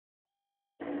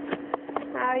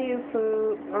Hi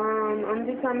YouTube. I'm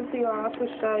just coming to y'all to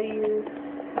show you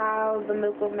how the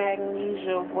milk of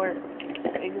magnesia works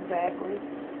exactly.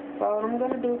 So what I'm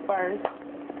gonna do first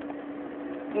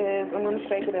is I'm gonna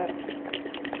shake it up.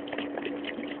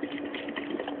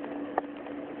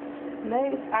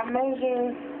 Next, I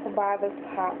measure by the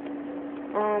top.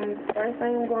 First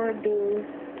thing I'm gonna do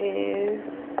is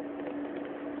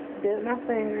dip my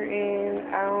finger in.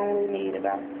 I only need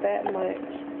about that much.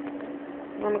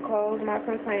 I'm going to close my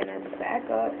container back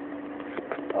up.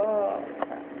 Oh.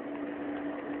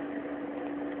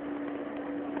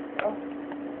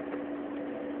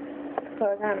 So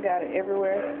I kind of got it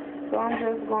everywhere. So I'm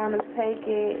just going to take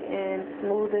it and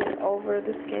smooth it over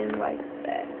the skin like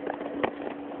that.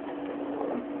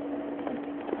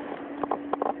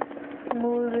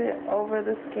 Smooth it over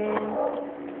the skin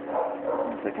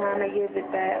to kind of give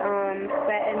it that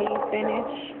satiny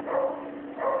finish.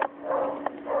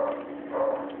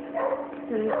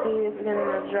 When you see it's going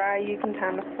to dry, you can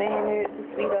kind of fan it to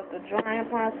speed up the drying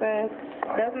process.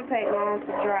 It doesn't take long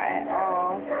to dry at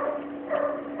all.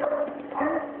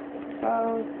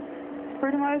 So,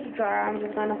 pretty much dry. I'm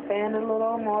just going to fan it a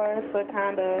little more to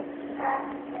kind of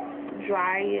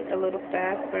dry it a little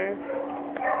faster.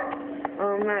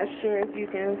 I'm not sure if you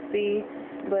can see,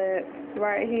 but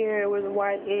right here where the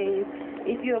white is,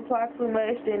 if you apply too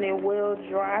much, then it will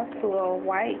dry to a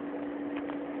white.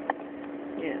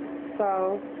 Yeah.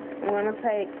 So I'm going to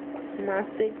take my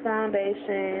stick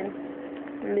foundation.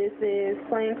 And this is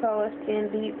Plain Color Skin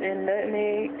Deep and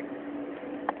Nutmeg.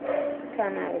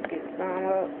 Kind of get some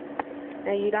up.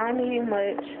 And you don't need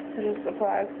much. Just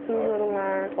apply 2 little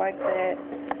lines like that.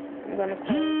 I'm going to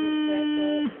close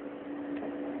this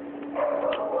back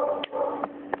up.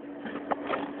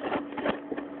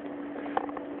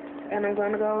 And I'm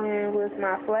going to go in with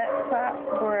my flat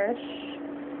top brush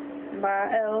by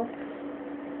e.l.f.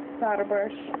 powder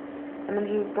brush, and I'm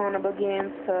just going to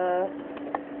begin to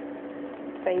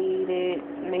fade it,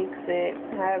 mix it,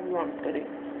 however you want to put it.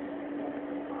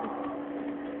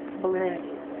 Blend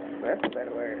it, that's a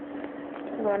better word.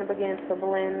 I'm going to begin to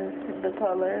blend the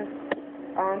color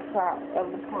on top of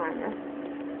the primer.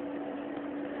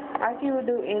 Like you would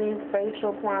do any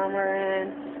facial primer,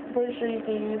 and I'm pretty sure you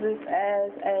can use this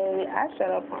as a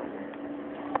eyeshadow primer.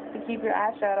 To keep your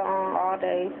eyeshadow on all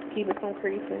day, keep it from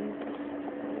creasing.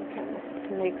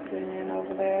 Mix it in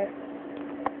over there.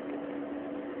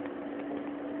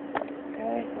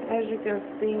 Okay, as you can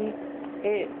see,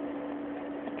 it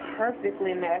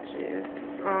perfectly matches.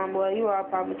 Well, you all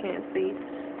probably can't see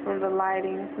from the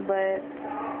lighting, but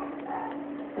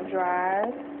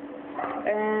dry.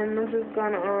 And I'm just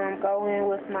gonna go in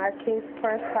with my Kiss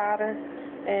pressed powder,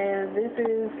 and this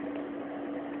is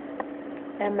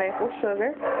a maple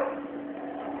sugar.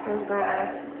 I'm just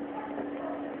gonna,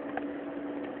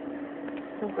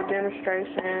 for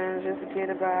demonstration, just get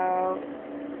about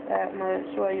that much.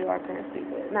 Well, you all can't see,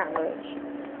 but not much.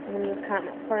 I'm just kind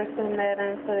of pressing that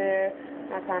into there.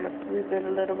 I kind of squeeze it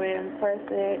a little bit and press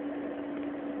it,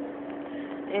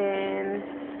 and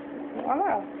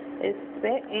voila, it's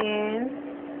set in.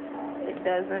 It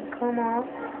doesn't come off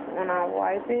when I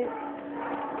wipe it.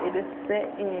 It is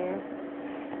set in.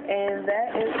 And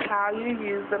that is how you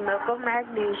use the milk of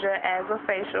magnesia as a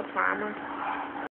facial primer.